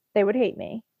 They would hate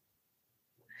me.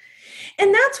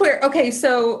 And that's where, okay,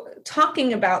 so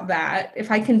talking about that,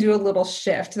 if I can do a little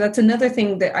shift, that's another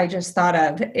thing that I just thought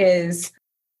of is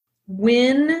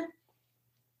when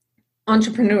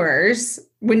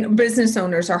business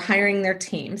owners are hiring their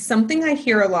team, something I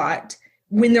hear a lot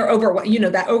when they're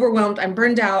overwhelmed, that overwhelmed, I'm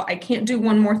burned out, I can't do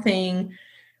one more thing.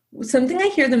 Something I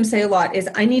hear them say a lot is,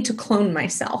 I need to clone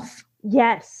myself.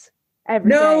 Yes.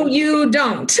 No, you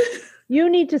don't. You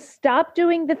need to stop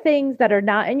doing the things that are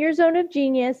not in your zone of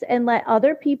genius and let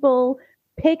other people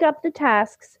pick up the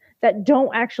tasks that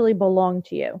don't actually belong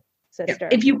to you, sister.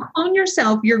 If you clone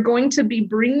yourself, you're going to be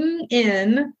bringing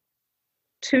in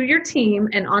to your team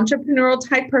an entrepreneurial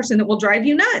type person that will drive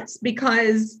you nuts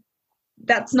because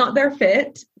that's not their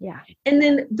fit. Yeah. And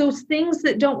then those things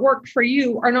that don't work for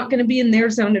you are not going to be in their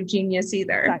zone of genius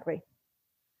either. Exactly.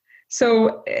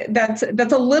 So that's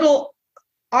a little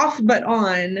off, but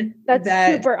on. That's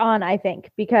super on, I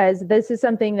think, because this is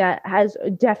something that has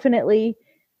definitely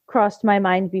crossed my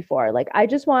mind before. Like, I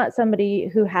just want somebody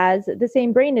who has the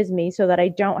same brain as me so that I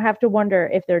don't have to wonder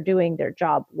if they're doing their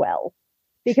job well.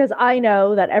 Because I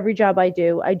know that every job I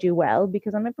do well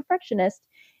because I'm a perfectionist.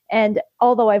 And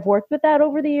although I've worked with that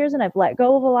over the years and I've let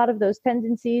go of a lot of those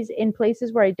tendencies in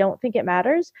places where I don't think it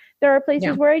matters, there are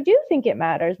places where I do think it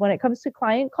matters. When it comes to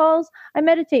client calls, I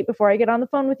meditate before I get on the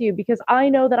phone with you because I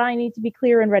know that I need to be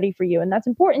clear and ready for you. And that's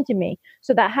important to me.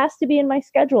 So that has to be in my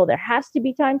schedule. There has to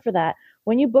be time for that.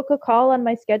 When you book a call on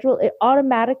my schedule, it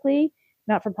automatically,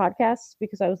 not for podcasts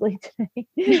because I was late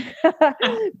today,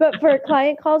 but for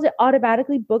client calls, it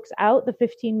automatically books out the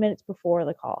 15 minutes before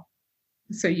the call.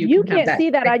 So you You can have can't see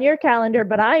that on your calendar,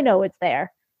 but I know it's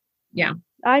there. Yeah.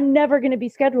 I'm never going to be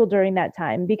scheduled during that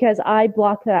time because I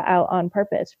block that out on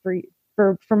purpose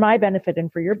for my benefit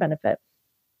and for your benefit.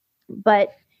 But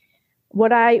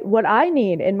what I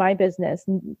need in my business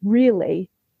really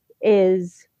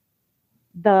is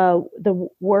the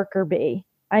worker bee.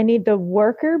 I need the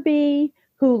worker bee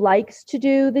who likes to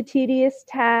do the tedious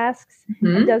tasks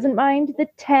and doesn't mind the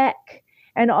tech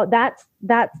and all. That's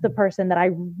the person that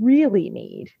I really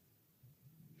need.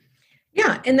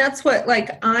 Yeah. And that's what,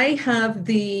 like, I have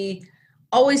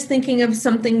always thinking of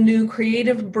something new,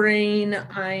 creative brain.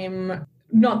 I'm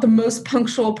not the most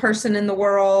punctual person in the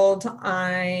world.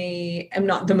 I am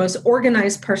not the most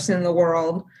organized person in the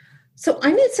world. So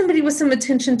I need somebody with some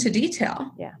attention to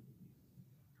detail. Yeah.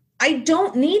 I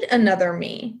don't need another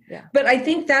me. Yeah. But I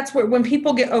think that's where, when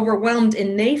people get overwhelmed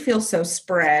and they feel so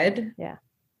spread, yeah,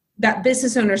 that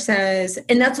business owner says,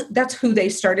 and that's who they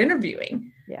start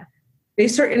interviewing. Yeah. They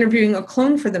start interviewing a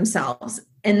clone for themselves.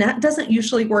 And that doesn't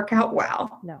usually work out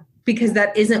well. No. Because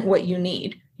that isn't what you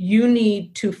need. You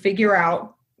need to figure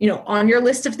out, on your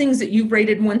list of things that you've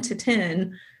rated 1 to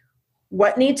 10,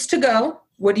 what needs to go?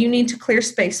 What do you need to clear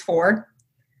space for?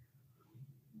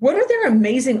 What are there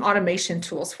amazing automation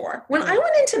tools for? When I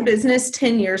went into business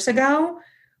 10 years ago,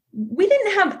 we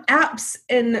didn't have apps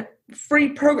and free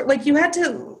program. Like, you had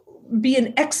to be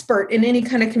an expert in any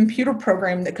kind of computer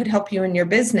program that could help you in your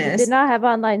business. We did not have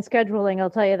online scheduling,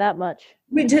 I'll tell you that much.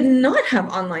 We did not have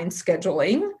online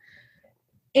scheduling.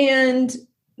 And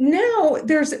now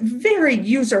there's very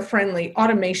user-friendly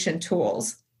automation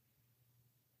tools.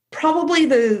 Probably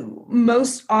the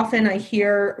most often I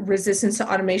hear resistance to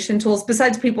automation tools,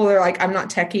 besides people that are like, I'm not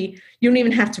techie, you don't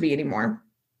even have to be anymore,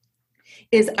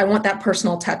 is I want that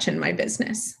personal touch in my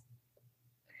business.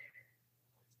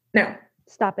 No.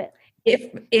 Stop it.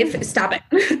 If stop it.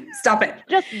 Stop it.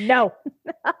 Just no.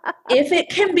 If it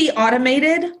can be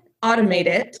automated, automate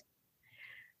it.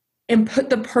 And put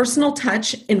the personal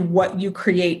touch in what you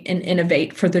create and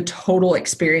innovate for the total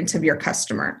experience of your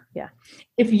customer. Yeah.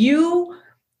 If you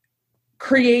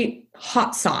create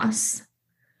hot sauce,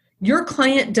 your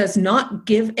client does not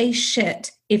give a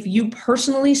shit if you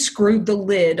personally screwed the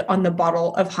lid on the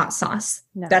bottle of hot sauce.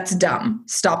 No. That's dumb.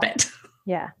 Stop it.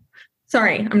 Yeah.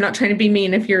 Sorry, I'm not trying to be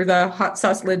mean if you're the hot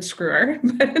sauce lid screwer.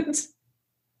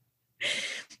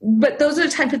 But those are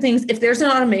the type of things. If there's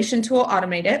an automation tool,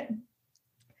 automate it.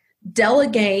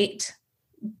 Delegate,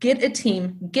 get a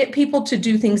team, get people to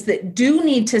do things that do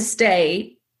need to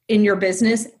stay in your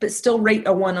business, but still rate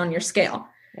a 1 on your scale.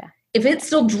 Yeah. If it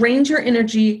still drains your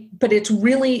energy, but it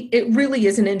really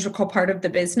is an integral part of the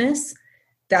business,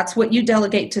 that's what you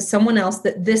delegate to someone else,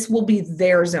 that this will be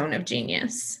their zone of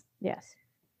genius. Yes.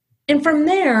 And from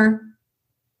there,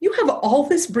 you have all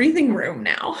this breathing room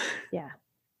now. Yeah.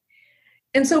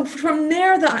 And so from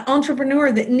there, the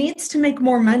entrepreneur that needs to make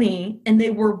more money and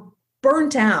they were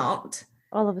burnt out,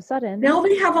 all of a sudden, now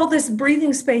they have all this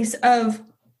breathing space of,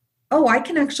 oh, I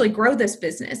can actually grow this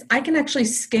business. I can actually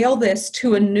scale this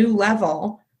to a new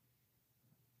level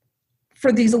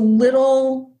for these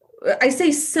little, I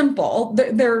say simple,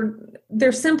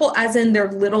 they're simple as in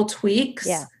they're little tweaks.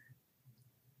 Yeah.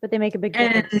 But they make a big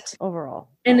difference overall.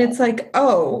 And it's like,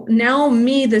 oh, now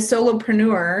me, the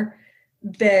solopreneur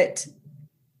that,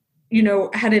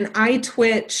 had an eye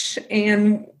twitch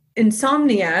and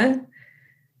insomnia,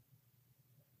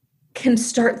 can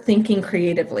start thinking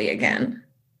creatively again.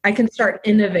 I can start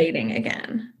innovating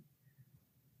again.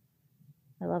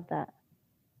 I love that.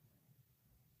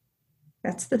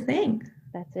 That's the thing.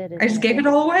 That's it. I just gave it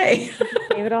all away.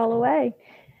 Gave it all away.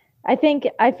 I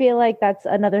feel like that's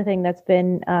another thing that's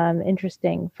been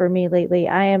interesting for me lately.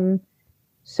 I am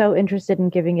so interested in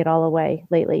giving it all away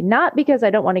lately. Not because I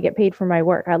don't want to get paid for my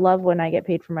work. I love when I get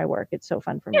paid for my work. It's so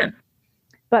fun for me.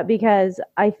 But because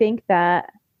I think that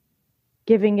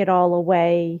giving it all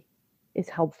away is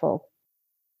helpful.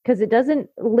 Because it doesn't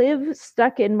live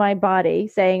stuck in my body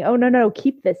saying, oh, no,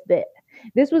 keep this bit.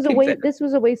 This was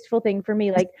a wasteful thing for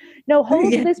me. Like, no,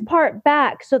 hold this part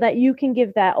back so that you can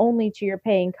give that only to your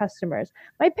paying customers.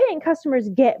 My paying customers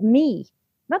get me,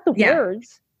 not the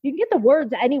words. You can get the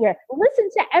words anywhere. Listen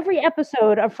to every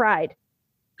episode of Fried.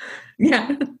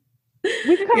 Yeah.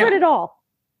 We've covered it all.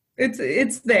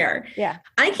 It's there. Yeah.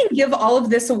 I can give all of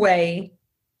this away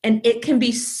and it can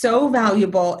be so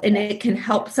valuable and it can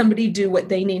help somebody do what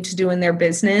they need to do in their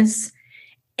business.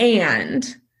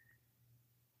 And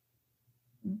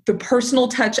the personal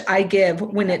touch I give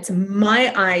when it's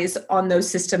my eyes on those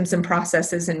systems and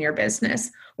processes in your business,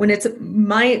 when it's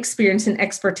my experience and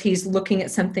expertise looking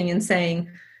at something and saying,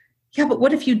 yeah, but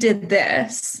what if you did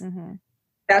this? Mm-hmm.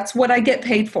 that's what I get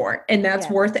paid for. And that's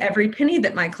Yeah. worth every penny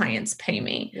that my clients pay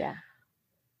me. Yeah.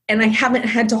 And I haven't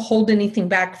had to hold anything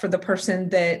back for the person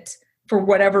that, for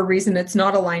whatever reason, it's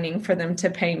not aligning for them to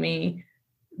pay me.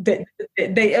 That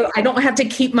I don't have to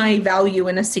keep my value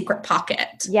in a secret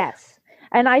pocket. Yes.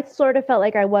 And I sort of felt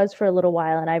like I was for a little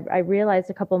while. And I realized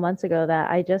a couple months ago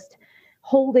that I just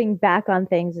holding back on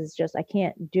things is just, I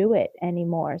can't do it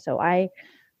anymore. So it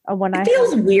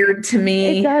feels weird to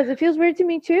me. It does. It feels weird to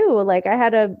me too. Like I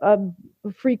had a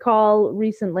free call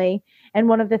recently. And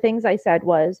one of the things I said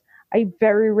was, I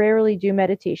very rarely do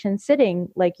meditation sitting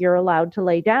like you're allowed to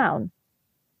lay down.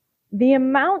 The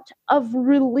amount of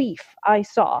relief I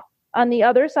saw on the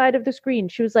other side of the screen,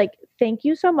 she was like, thank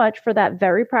you so much for that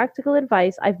very practical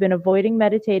advice. I've been avoiding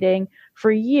meditating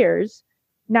for years.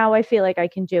 Now I feel like I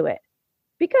can do it.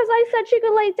 Because I said she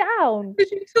could lay down.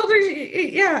 She told her,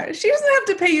 yeah, she doesn't have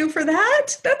to pay you for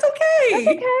that. That's okay. That's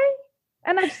okay.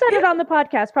 And I've said it on the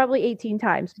podcast probably 18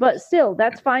 times, but still,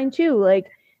 that's fine too. Like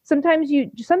sometimes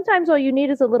all you need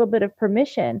is a little bit of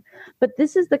permission. But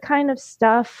this is the kind of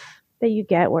stuff that you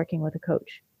get working with a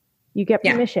coach. You get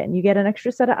permission. You get an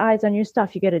extra set of eyes on your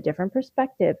stuff. You get a different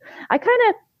perspective. I kind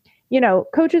of,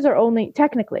 coaches are only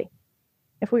technically,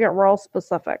 if we get real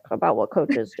specific about what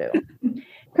coaches do,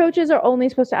 coaches are only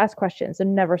supposed to ask questions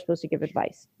and never supposed to give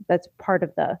advice. That's part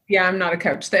of the... Yeah, I'm not a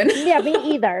coach then. Yeah, me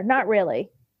either. Not really.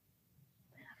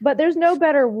 But there's no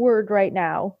better word right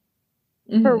now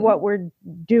for what we're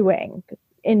doing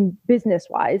in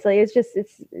business-wise. Like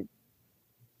it's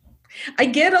I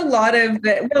get a lot of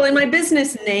and my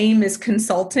business name is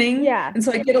consulting. Yeah. And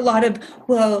so I get a lot of,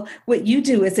 well, what you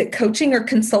do, is it coaching or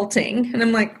consulting? And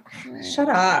I'm like, shut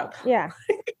up. Yeah.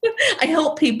 I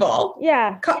help people.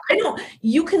 Yeah.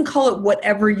 You can call it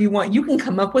whatever you want. You can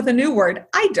come up with a new word.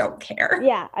 I don't care.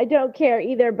 Yeah, I don't care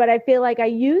either. But I feel like I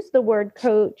use the word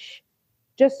coach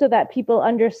just so that people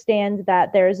understand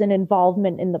that there's an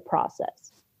involvement in the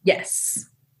process. Yes.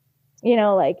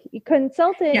 Like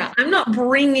consultant. Yeah, I'm not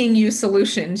bringing you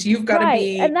solutions. You've got to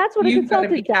be, and that's what a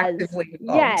consultant does. Actively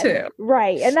involved too.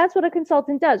 Right, and that's what a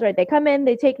consultant does. Right, they come in,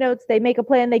 they take notes, they make a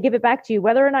plan, they give it back to you.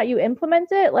 Whether or not you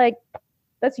implement it, like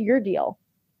that's your deal.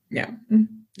 Yeah.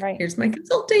 Right. Here's my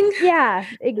consulting. Yeah,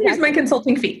 exactly. Here's my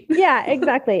consulting fee. Yeah,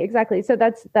 exactly. So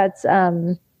that's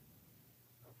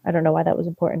I don't know why that was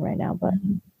important right now, but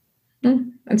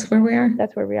that's where we are.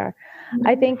 That's where we are.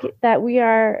 I think that we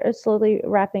are slowly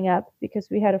wrapping up because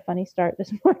we had a funny start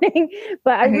this morning,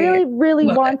 but I really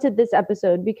wanted this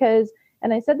episode because,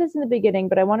 and I said this in the beginning,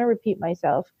 but I want to repeat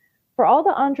myself. For all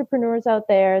the entrepreneurs out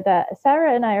there that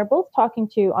Sarah and I are both talking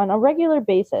to on a regular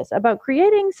basis about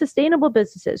creating sustainable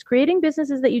businesses, creating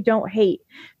businesses that you don't hate,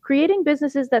 creating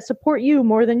businesses that support you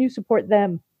more than you support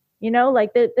them.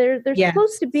 Like they're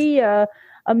supposed to be a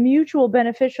mutual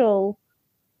beneficial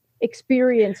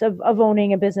experience of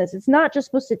owning a business. It's not just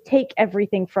supposed to take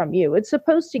everything from you. It's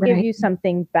supposed to give you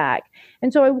something back.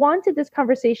 And so I wanted this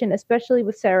conversation, especially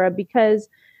with Sarah, because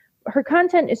her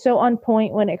content is so on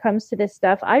point when it comes to this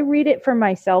stuff. I read it for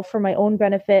myself, for my own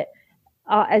benefit,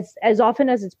 as often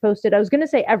as it's posted. I was going to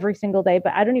say every single day,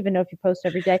 but I don't even know if you post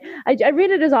every day. I read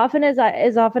it as often as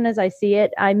I see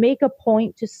it. I make a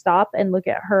point to stop and look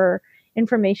at her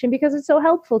information because it's so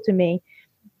helpful to me.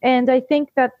 And I think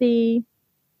that the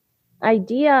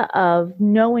idea of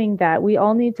knowing that we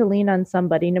all need to lean on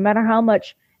somebody, no matter how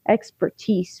much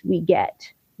expertise we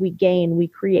get, we gain, we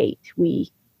create,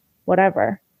 we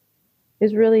whatever,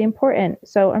 is really important.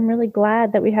 So I'm really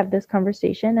glad that we have this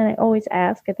conversation. And I always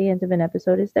ask at the end of an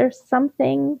episode, is there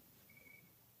something,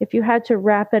 if you had to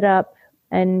wrap it up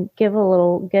and give a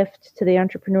little gift to the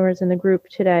entrepreneurs in the group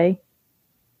today?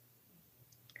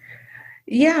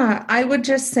 Yeah, I would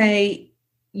just say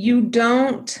you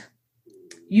don't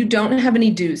have any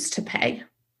dues to pay.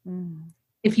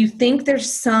 If you think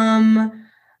there's some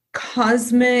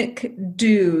cosmic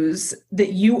dues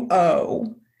that you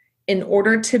owe in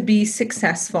order to be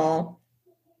successful,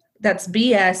 that's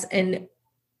BS, and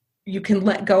you can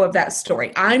let go of that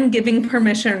story. I'm giving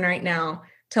permission right now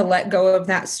to let go of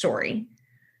that story.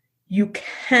 You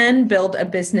can build a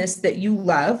business that you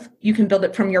love. You can build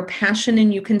it from your passion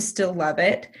and you can still love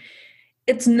it.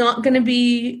 It's not going to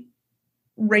be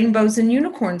rainbows and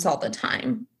unicorns all the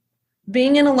time.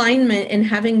 Being in alignment and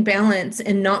having balance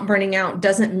and not burning out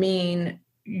doesn't mean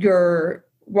you're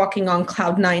walking on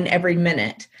cloud 9 every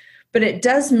minute, but it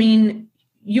does mean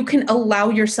you can allow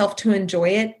yourself to enjoy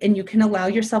it and you can allow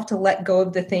yourself to let go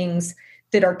of the things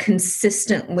that are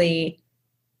consistently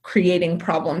creating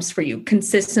problems for you,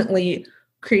 consistently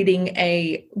creating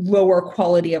a lower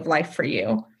quality of life for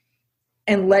you.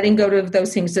 And letting go of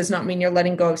those things does not mean you're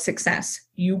letting go of success.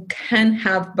 You can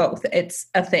have both. It's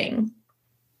a thing.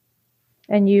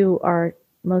 And you are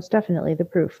most definitely the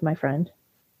proof, my friend.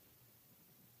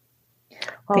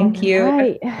 Thank you.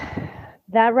 Right.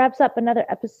 That wraps up another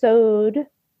episode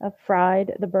of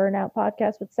Fried the Burnout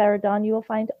podcast with Sarah Dawn. You will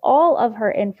find all of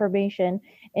her information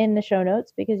in the show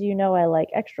notes because you know I like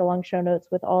extra long show notes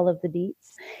with all of the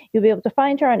deets. You'll be able to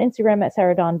find her on Instagram at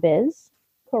Sarah Dawn Biz,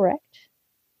 correct?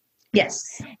 Yes.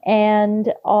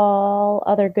 And all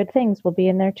other good things will be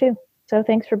in there too. So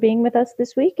thanks for being with us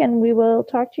this week, and we will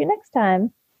talk to you next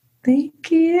time. Thank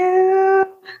you.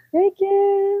 Thank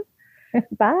you.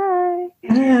 Bye.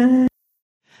 Bye.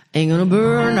 Ain't gonna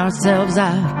burn ourselves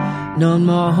out no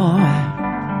more.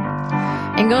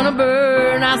 Ain't gonna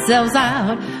burn ourselves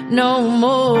out no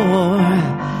more.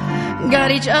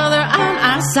 Got each other on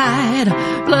our side,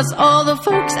 plus all the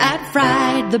folks at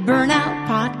Fried the Burnout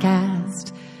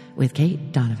podcast with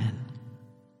Kate Donovan.